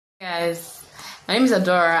Guys, my name is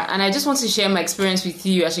Adaora, and I just want to share my experience with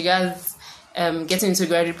you as regards getting into a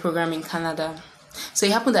graduate program in Canada. So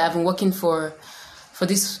it happened that I've been working working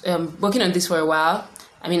on this for a while.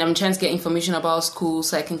 I'm trying to get information about school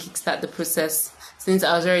so I can kickstart the process since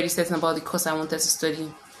I was already certain about the course I wanted to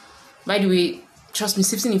study. By the way, trust me,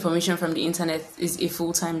 sifting information from the internet is a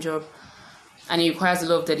full-time job, and it requires a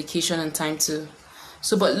lot of dedication and time too.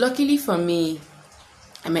 But luckily for me,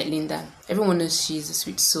 I met Linda. Everyone knows she's a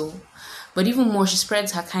sweet soul. But even more, she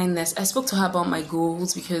spreads her kindness. I spoke to her about my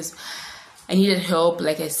goals because I needed help.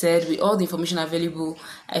 Like I said, with all the information available,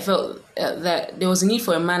 I felt that there was a need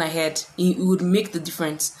for a man ahead. It would make the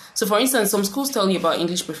difference. So for instance, some schools tell you about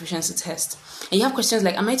English proficiency test. And you have questions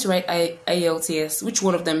like, am I to write IELTS? Which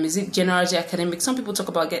one of them? Is it general, academic? Some people talk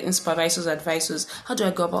about getting supervisors, advisors. How do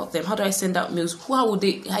I go about them? How do I send out mails? How would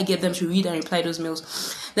I get them to read and reply those mails?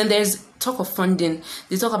 Then there's talk of funding.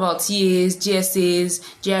 They talk about TAs, GSAs,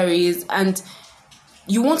 GRAs, and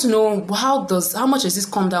you want to know how much does this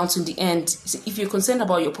come down to in the end. If you're concerned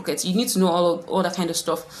about your pockets, you need to know all that kind of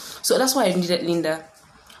stuff. So that's why I needed Linda.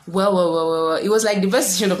 Well, it was like the best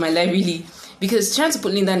decision of my life, really, because trying to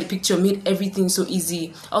put Linda in the picture made everything so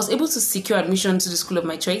easy. I was able to secure admission to the school of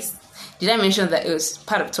my choice. Did I mention that it was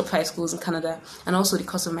part of top 5 schools in Canada, and also the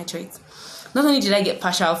course of my choice? Not only did I get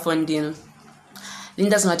partial funding,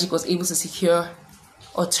 Linda's magic was able to secure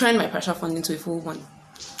or turn my partial funding into a full one.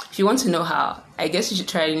 If you want to know how, I guess you should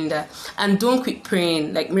try Linda. And don't quit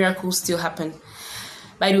praying, like miracles still happen.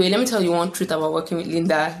 By the way, let me tell you one truth about working with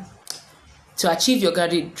Linda. To achieve your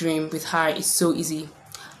graduate dream with her is so easy.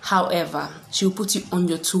 However, she will put you on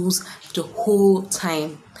your toes the whole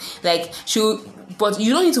time. But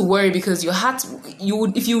you don't need to worry, because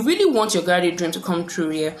if you really want your graduate dream to come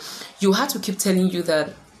true, you have to keep telling your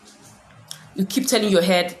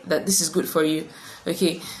head that this is good for you.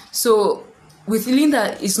 Okay, so with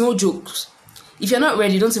Linda, it's no jokes. If you're not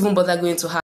ready, don't even bother going to her.